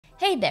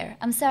Hey there,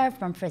 I'm Sarah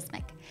from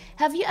Prismic.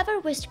 Have you ever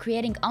wished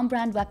creating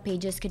on-brand web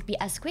pages could be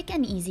as quick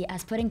and easy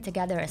as putting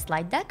together a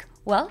slide deck?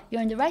 Well,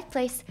 you're in the right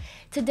place.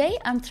 Today,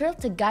 I'm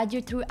thrilled to guide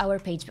you through our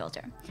page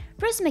builder.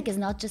 Prismic is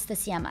not just a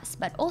CMS,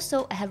 but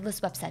also a headless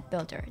website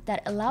builder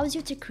that allows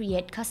you to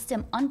create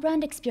custom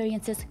on-brand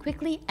experiences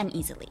quickly and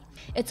easily.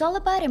 It's all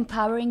about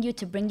empowering you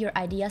to bring your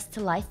ideas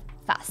to life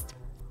fast.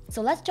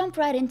 So let's jump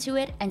right into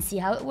it and see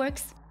how it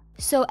works.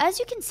 So as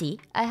you can see,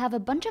 I have a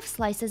bunch of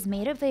slices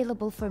made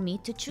available for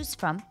me to choose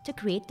from to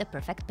create the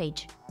perfect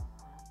page.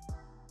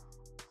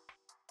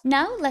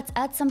 Now let's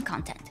add some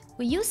content.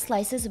 We use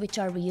slices which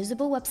are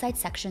reusable website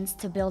sections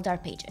to build our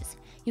pages.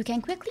 You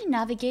can quickly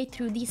navigate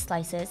through these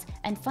slices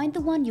and find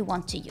the one you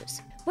want to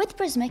use. With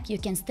Prismic, you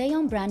can stay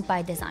on brand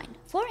by design.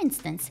 For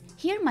instance,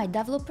 here my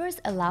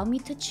developers allow me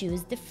to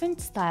choose different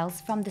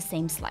styles from the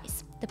same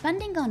slice,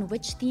 depending on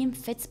which theme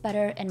fits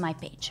better in my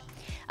page.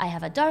 I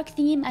have a dark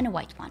theme and a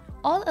white one,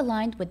 all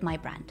aligned with my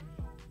brand.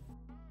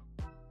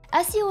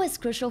 SEO is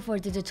crucial for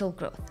digital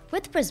growth.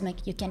 With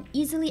Prismic, you can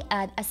easily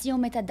add SEO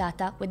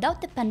metadata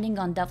without depending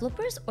on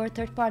developers or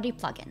third-party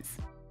plugins.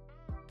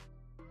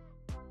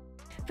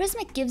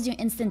 Prismic gives you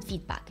instant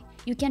feedback.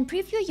 You can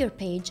preview your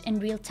page in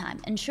real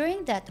time,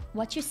 ensuring that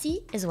what you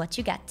see is what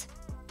you get.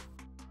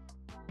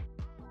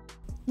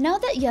 Now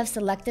that you have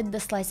selected the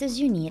slices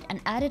you need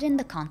and added in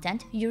the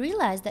content, you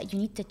realize that you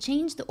need to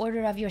change the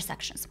order of your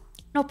sections.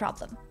 No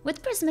problem.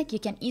 With Prismic, you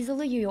can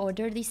easily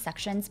reorder these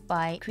sections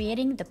by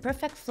creating the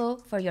perfect flow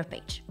for your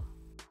page.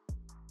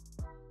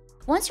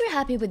 Once you're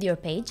happy with your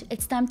page,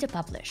 it's time to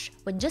publish.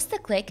 With just a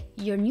click,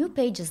 your new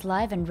page is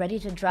live and ready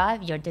to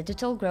drive your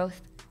digital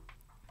growth.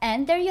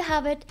 And there you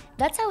have it.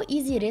 That's how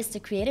easy it is to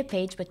create a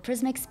page with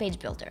Prismic's Page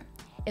Builder.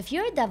 If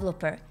you're a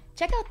developer,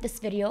 check out this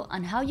video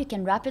on how you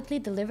can rapidly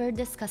deliver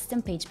this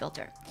custom page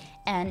builder.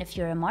 And if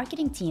you're a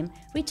marketing team,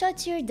 reach out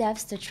to your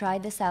devs to try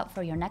this out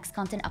for your next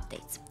content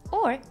updates.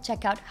 Or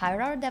check out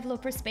Hire Our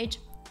Developers page,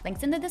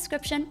 links in the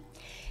description.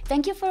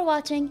 Thank you for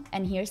watching,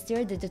 and here's to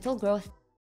your digital growth.